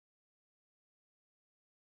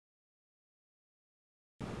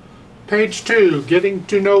Page 2, Getting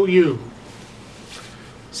to Know You.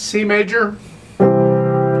 C major,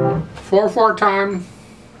 4/4 time.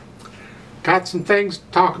 Got some things to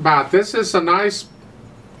talk about. This is a nice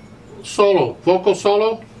solo, vocal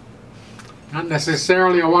solo. Not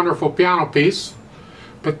necessarily a wonderful piano piece,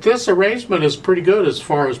 but this arrangement is pretty good as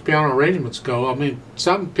far as piano arrangements go. I mean,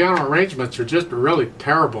 some piano arrangements are just really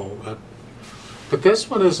terrible, but this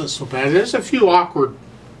one isn't so bad. There's a few awkward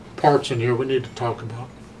parts in here we need to talk about.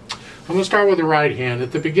 I'm going to start with the right hand.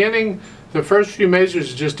 At the beginning, the first few measures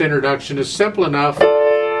is just introduction. It's simple enough.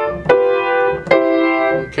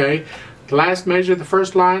 Okay. The last measure, the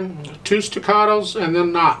first line, 2 staccatos and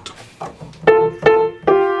then not.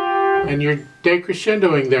 And you're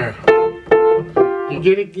decrescendoing there.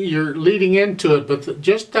 You're leading into it, but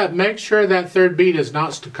just that, make sure that third beat is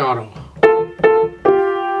not staccato.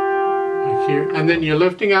 Like here. And then you're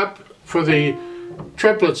lifting up for the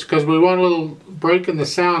triplets, because we want a little break in the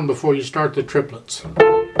sound before you start the triplets.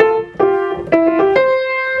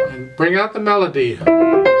 And bring out the melody.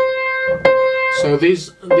 So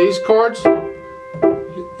these chords,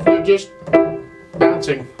 you're just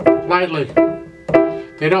bouncing lightly.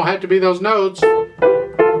 They don't have to be those notes. They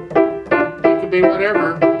could be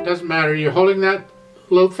whatever. It doesn't matter. You're holding that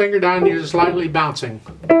little finger down, you're just lightly bouncing.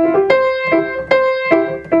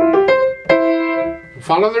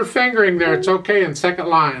 Follow their fingering there, it's okay in second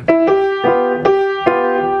line.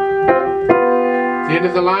 The end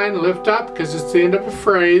of the line, lift up because it's the end of a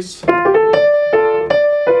phrase.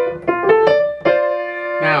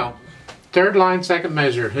 Now, third line, second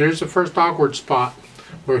measure. Here's the first awkward spot.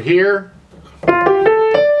 We're here.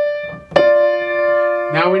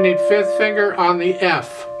 Now we need fifth finger on the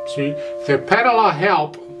F. So the pedal will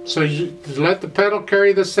help, so you let the pedal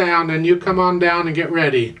carry the sound and you come on down and get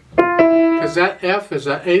ready. Because that F is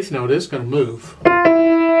an eighth note, it's going to move.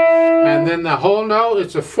 And then the whole note,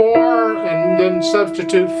 it's a 4 and then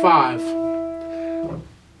substitute 5.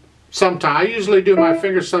 Sometimes, I usually do my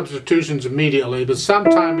finger substitutions immediately, but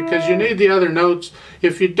sometimes, because you need the other notes,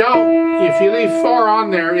 if you leave 4 on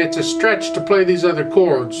there, it's a stretch to play these other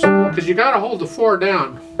chords. Because you got to hold the 4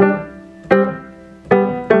 down.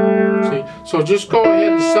 See? So just go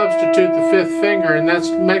ahead and substitute the fifth finger, and that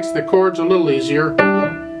makes the chords a little easier.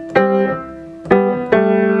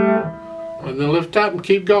 And then lift up and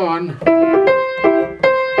keep going.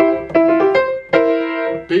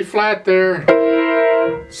 B flat there.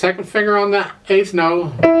 Second finger on the eighth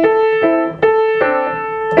note.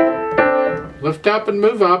 Lift up and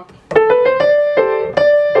move up.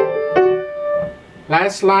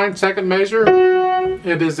 Last line, second measure.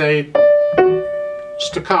 It is a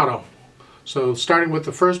staccato. So starting with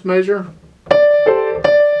the first measure.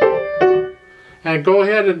 And go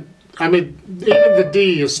ahead and, I mean, even the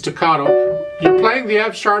D is staccato. You're playing the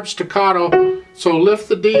F sharp staccato, so lift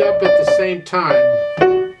the D up at the same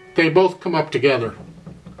time. They both come up together.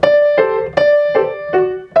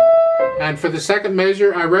 And for the second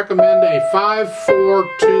measure, I recommend a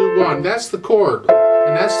 5-4-2-1. That's the chord,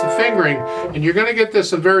 and that's the fingering. And you're going to get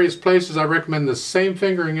this in various places. I recommend the same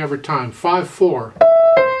fingering every time, 5-4.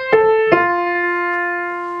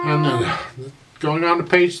 And then going on to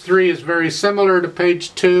page 3 is very similar to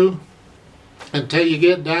page 2 until you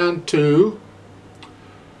get down to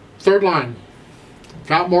third line.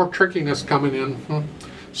 Got more trickiness coming in.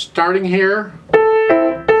 Starting here,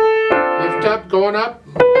 lift up, going up.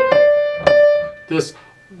 This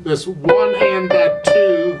 1 and that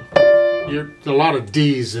 2, there's a lot of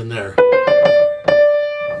D's in there.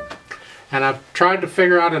 And I've tried to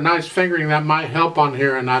figure out a nice fingering that might help on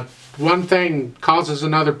here, and one thing causes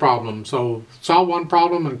another problem. So solve one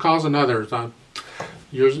problem and cause another.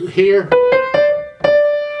 You're here.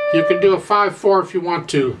 You can do a 5-4 if you want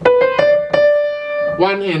to.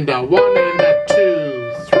 1 and a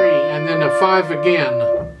 2, 3, and then a 5 again.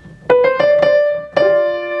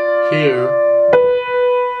 Here.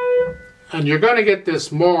 And you're going to get this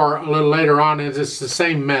more a little later on, and it's the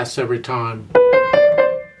same mess every time.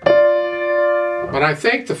 But I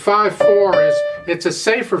think the 5-4 it's a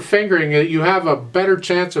safer fingering. You have a better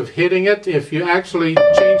chance of hitting it if you actually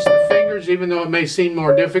change the fingers, even though it may seem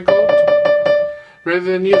more difficult, rather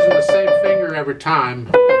than using the same finger every time.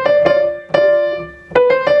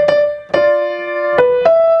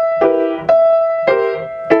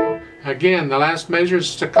 Again, the last measure is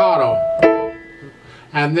staccato.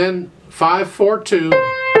 And then 5-4-2.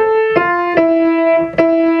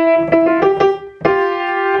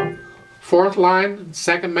 Fourth line,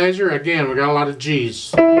 second measure, again, we got a lot of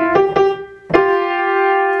G's. I'll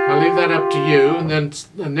leave that up to you. And then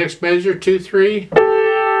the next measure, 2-3.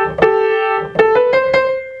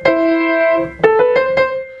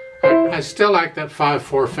 I still like that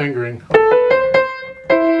 5/4 fingering.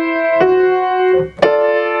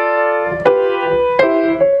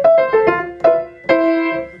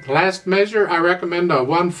 The last measure, I recommend a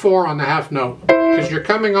 1/4 on the half note, because you're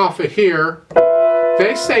coming off of here.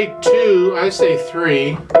 They say 2, I say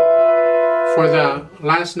 3 for the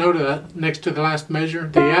last note of that, next to the last measure,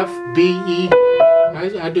 the F, B, E.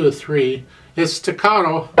 I do a 3. It's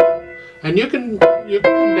staccato, and you can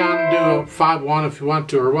come down and do a 5/1 if you want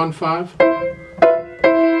to, or 1/5.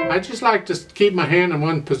 I just like to keep my hand in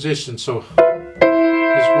one position, so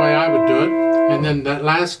that's the way I would do it. And then that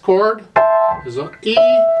last chord is a E,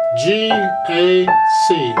 G, A,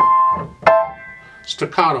 C.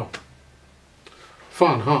 Staccato.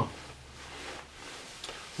 Fun, huh?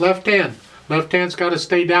 Left hand. Left hand's got to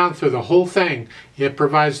stay down through the whole thing. It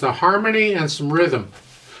provides the harmony and some rhythm.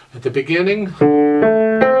 At the beginning,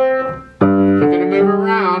 you're going to move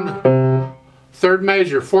around. Third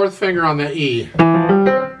measure, 4th finger on the E.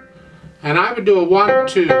 And I would do a 1,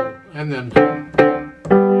 2, and then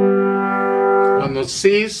on the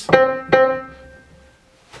C's,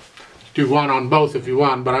 do 1 on both if you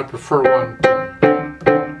want, but I prefer 1, 2.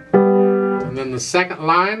 And then the second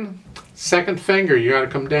line, 2nd finger, you got to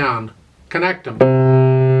come down. Connect them.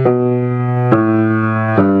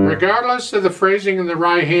 Regardless of the phrasing in the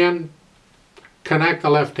right hand, connect the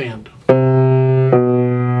left hand.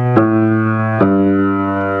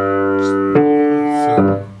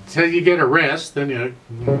 Until you get a rest, then you...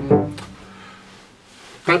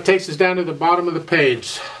 That takes us down to the bottom of the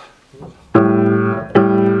page.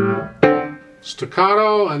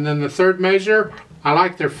 Staccato, and then the 3rd measure. I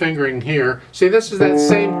like their fingering here. See, this is that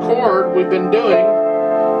same chord we've been doing.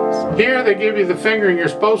 Here they give you the fingering you're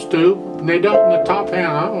supposed to, and they don't in the top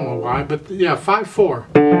hand. I don't know why, but yeah, 5/4.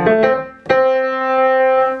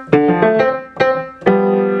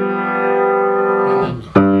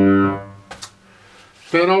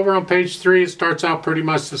 And then over on page 3, it starts out pretty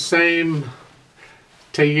much the same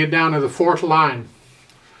till you get down to the 4th line.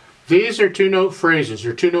 These are 2-note phrases,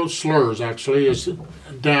 or 2-note slurs actually. It's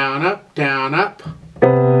down, up, down, up.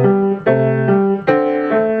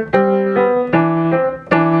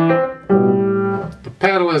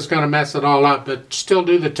 Pedal is going to mess it all up, but still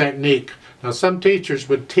do the technique. Now some teachers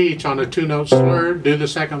would teach on a 2-note slur, do the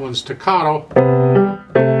second one staccato.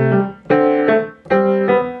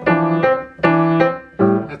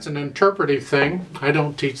 That's an interpretive thing. I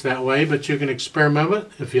don't teach that way, but you can experiment with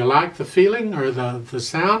it. If you like the feeling or the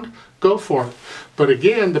sound, go for it. But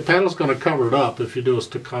again, the pedal's going to cover it up if you do a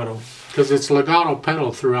staccato, because it's legato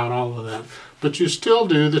pedal throughout all of that. But you still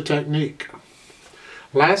do the technique.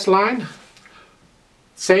 Last line.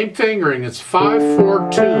 Same fingering, it's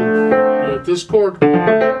 5/4/2. This chord.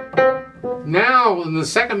 Now in the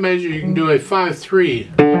second measure you can do a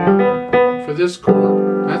 5/3 for this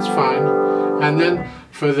chord. That's fine. And then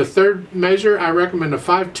for the 3rd measure I recommend a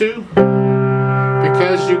 5/2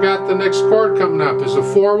 because you got the next chord coming up. It's a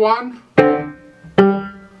 4/1,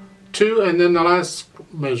 2, and then the last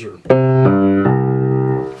measure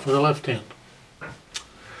for the left hand.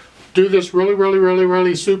 Do this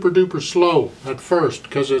really super duper slow at first,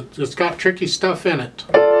 because it's got tricky stuff in it.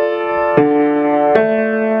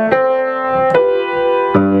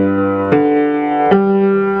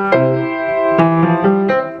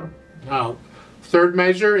 Now, 3rd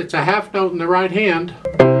measure, it's a half note in the right hand.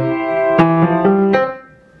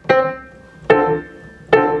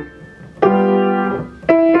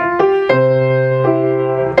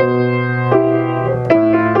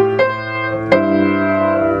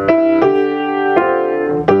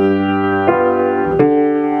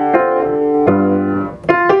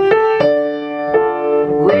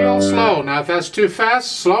 If that's too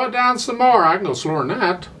fast, slow it down some more. I can go slower than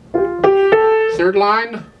that. 3rd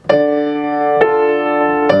line.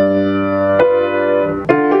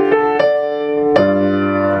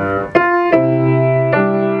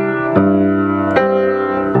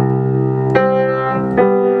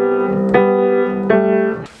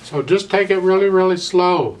 So just take it really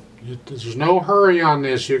slow. There's no hurry on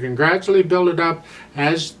this. You can gradually build it up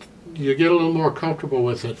as you get a little more comfortable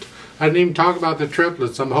with it. I didn't even talk about the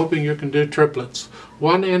triplets. I'm hoping you can do triplets.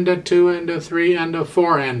 1 enda, 2 enda, 3 enda,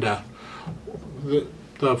 4 enda.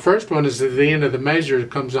 The first one is at the end of the measure. It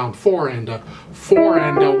comes on 4 enda. 4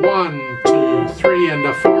 enda, 1, 2, 3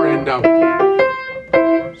 enda, 4 enda.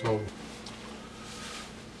 So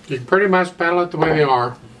you can pretty much pedal it the way they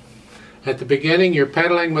are. At the beginning, you're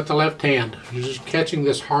pedaling with the left hand. You're just catching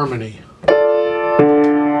this harmony.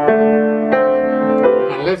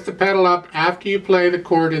 Lift the pedal up after you play the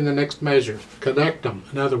chord in the next measure. Connect them.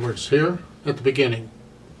 In other words, here at the beginning.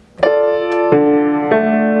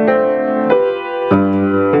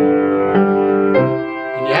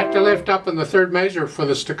 up in the third measure for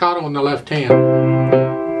the staccato in the left hand.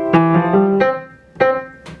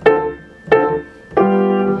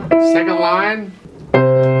 Second line.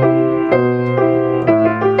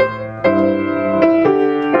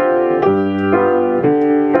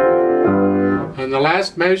 And the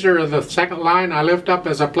last measure of the second line I lift up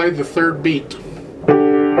as I play the third beat.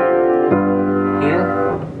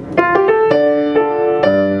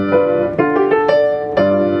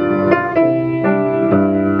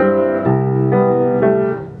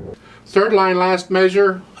 Third line, last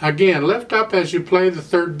measure, again, lift up as you play the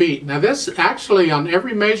third beat. Now this, actually on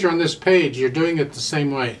every measure on this page, you're doing it the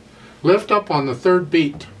same way. Lift up on the third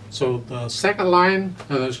beat. So the second line,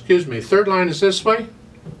 third line is this way.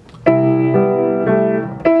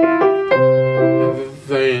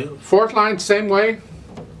 The fourth line, same way.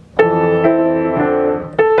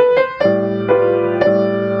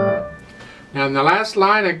 And the last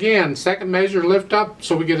line, again, second measure, lift up,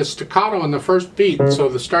 so we get a staccato on the first beat.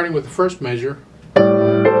 So starting with the first measure.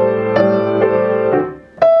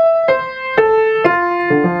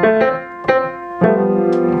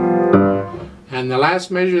 And the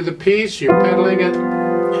last measure of the piece, you're pedaling it,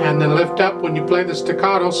 and then lift up when you play the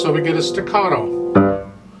staccato, so we get a staccato.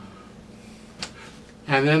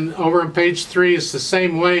 And then over on page 3, it's the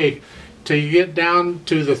same way till you get down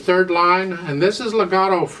to the third line, and this is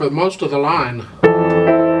legato for most of the line.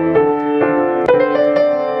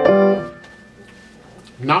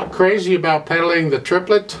 Not crazy about pedaling the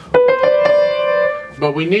triplet,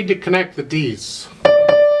 but we need to connect the D's.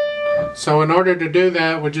 So in order to do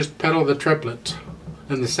that, we just pedal the triplet.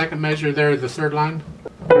 And the second measure there, the third line.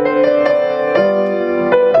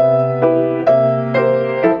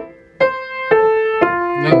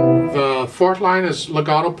 And then the fourth line is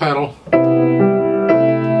legato pedal.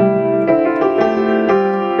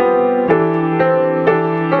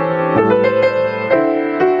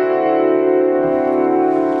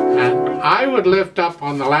 I would lift up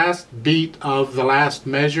on the last beat of the last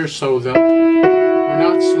measure so that we're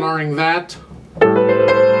not slurring that,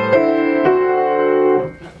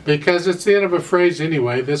 because it's the end of a phrase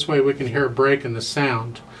anyway. This way we can hear a break in the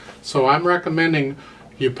sound. So I'm recommending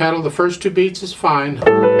you pedal the first two beats is fine, and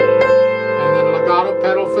then legato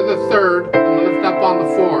pedal for the third, and lift up on the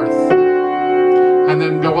fourth, and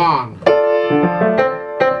then go on.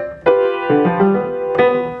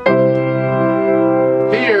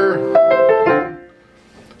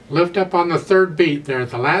 Lift up on the third beat there,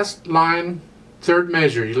 the last line, third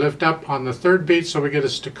measure. You lift up on the third beat so we get a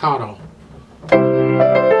staccato.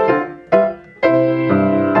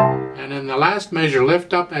 And in the last measure,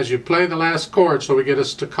 lift up as you play the last chord so we get a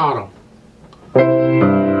staccato.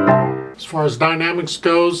 As far as dynamics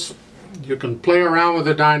goes, you can play around with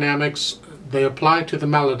the dynamics. They apply to the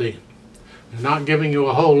melody. They're not giving you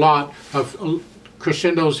a whole lot of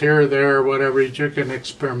crescendos here or there or whatever. You can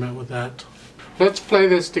experiment with that. Let's play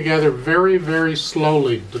this together very, very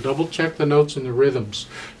slowly to double check the notes and the rhythms.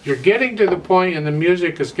 You're getting to the point and the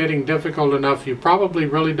music is getting difficult enough, you probably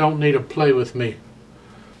really don't need to play with me.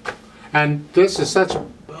 And this is such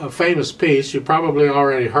a famous piece, you probably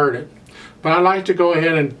already heard it. But I like to go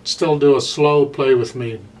ahead and still do a slow play with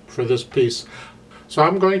me for this piece. So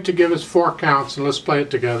I'm going to give us 4 counts and let's play it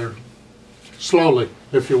together. Slowly,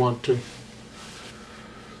 if you want to.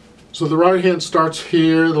 So the right hand starts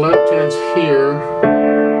here, the left hand's here,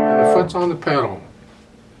 and the foot's on the pedal.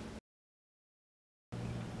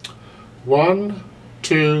 1,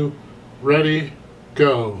 2, ready,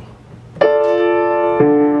 go.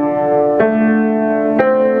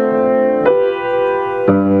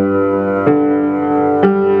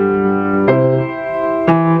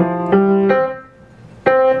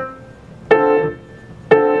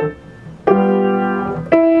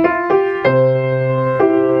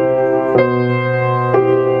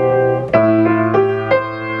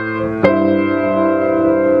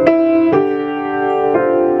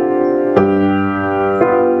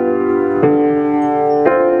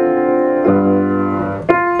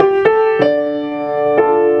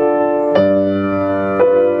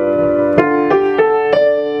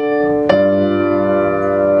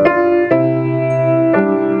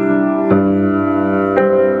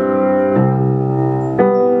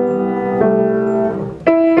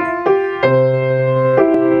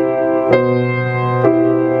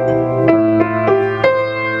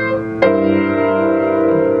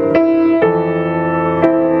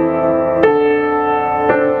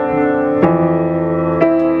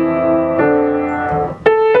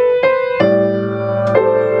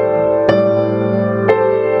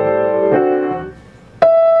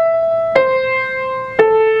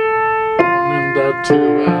 Two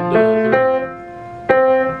and